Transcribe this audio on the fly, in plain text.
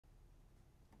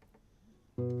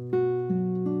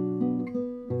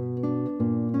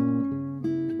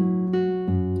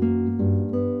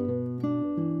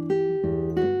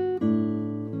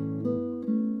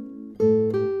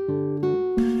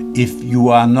If you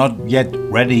are not yet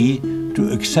ready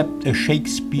to accept a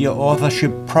Shakespeare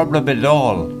authorship problem at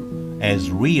all as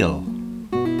real,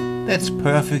 that's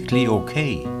perfectly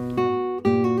okay.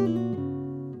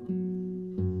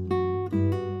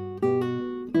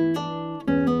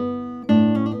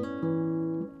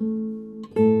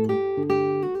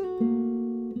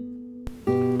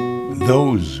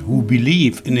 Those who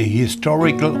believe in a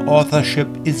historical authorship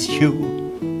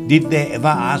issue, did they ever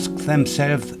ask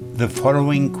themselves the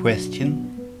following question?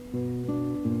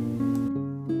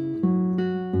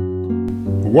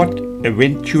 What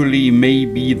eventually may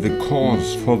be the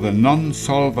cause for the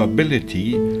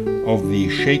non-solvability of the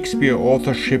Shakespeare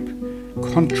authorship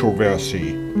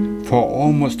controversy for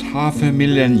almost half a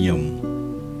millennium?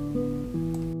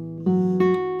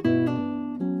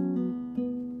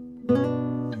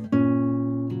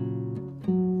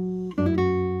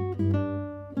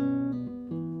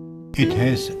 It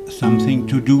has something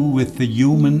to do with the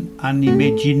human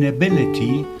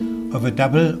unimaginability of a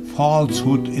double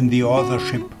falsehood in the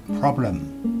authorship problem.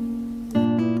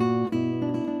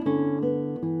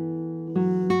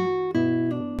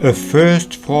 A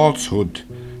first falsehood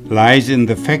lies in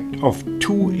the fact of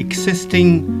two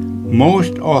existing,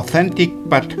 most authentic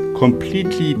but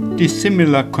completely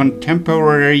dissimilar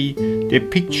contemporary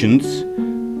depictions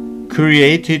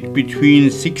created between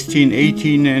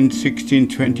 1618 and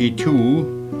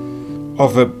 1622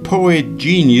 of a poet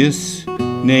genius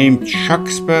named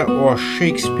Shakespeare or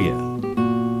Shakespeare.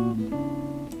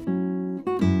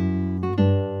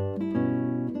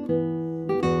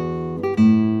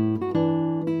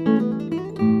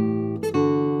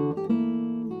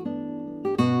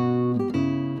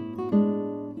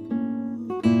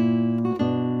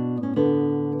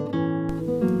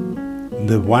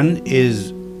 The one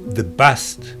is the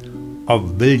bust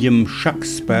of William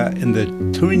Shakespeare in the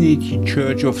Trinity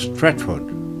Church of Stratford.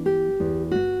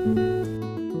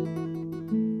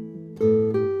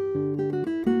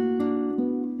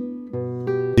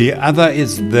 The other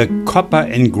is the copper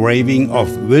engraving of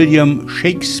William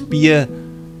Shakespeare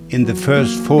in the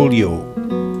first folio.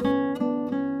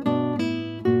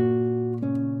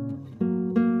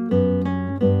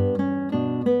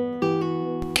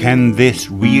 Can this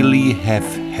really have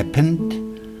happened?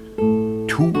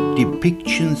 Two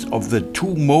depictions of the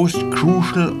two most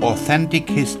crucial authentic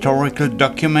historical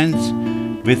documents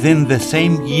within the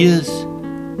same years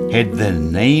had the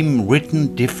name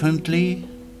written differently?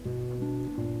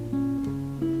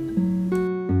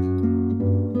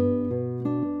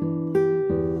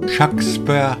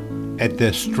 Shakespeare at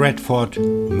the Stratford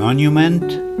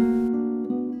Monument?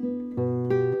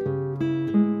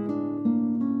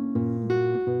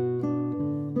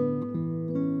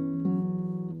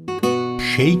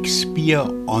 Shakespeare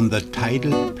on the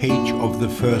title page of the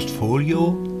first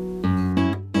folio?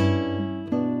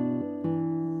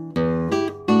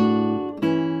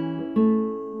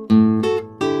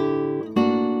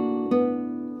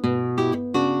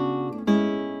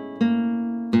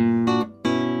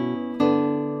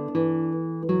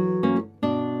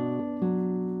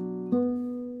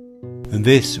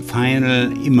 This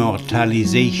final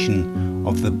immortalization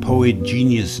of the poet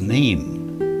genius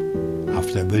name,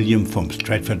 after William from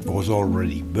Stratford was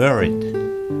already buried,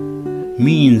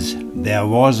 means there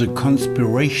was a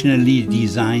conspirationally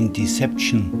designed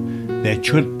deception that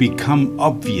should become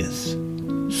obvious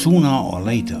sooner or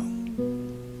later.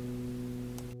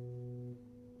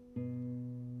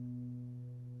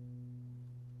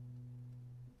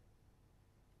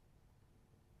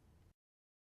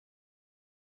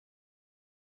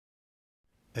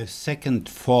 A second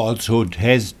falsehood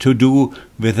has to do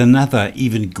with another,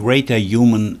 even greater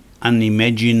human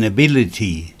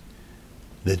unimaginability.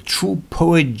 The true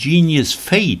poet genius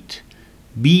fate,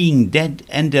 being dead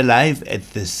and alive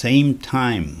at the same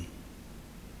time.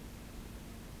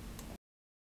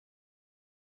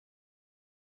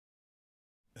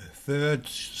 A third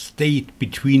state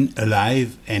between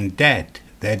alive and dead,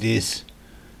 that is,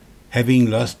 having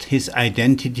lost his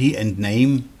identity and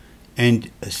name,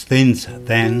 and since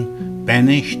then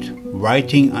banished,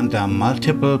 writing under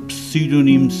multiple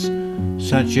pseudonyms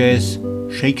such as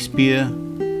Shakespeare,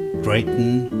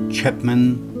 Drayton,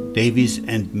 Chapman, Davies,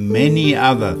 and many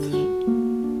others.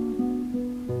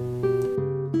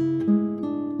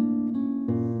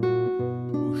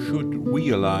 You should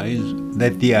realize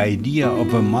that the idea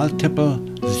of a multiple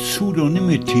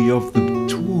pseudonymity of the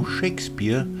true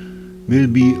Shakespeare will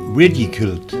be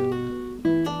ridiculed.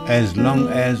 as long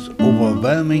as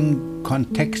overwhelming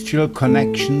contextual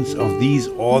connections of these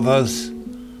authors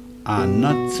are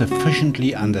not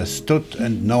sufficiently understood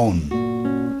and known.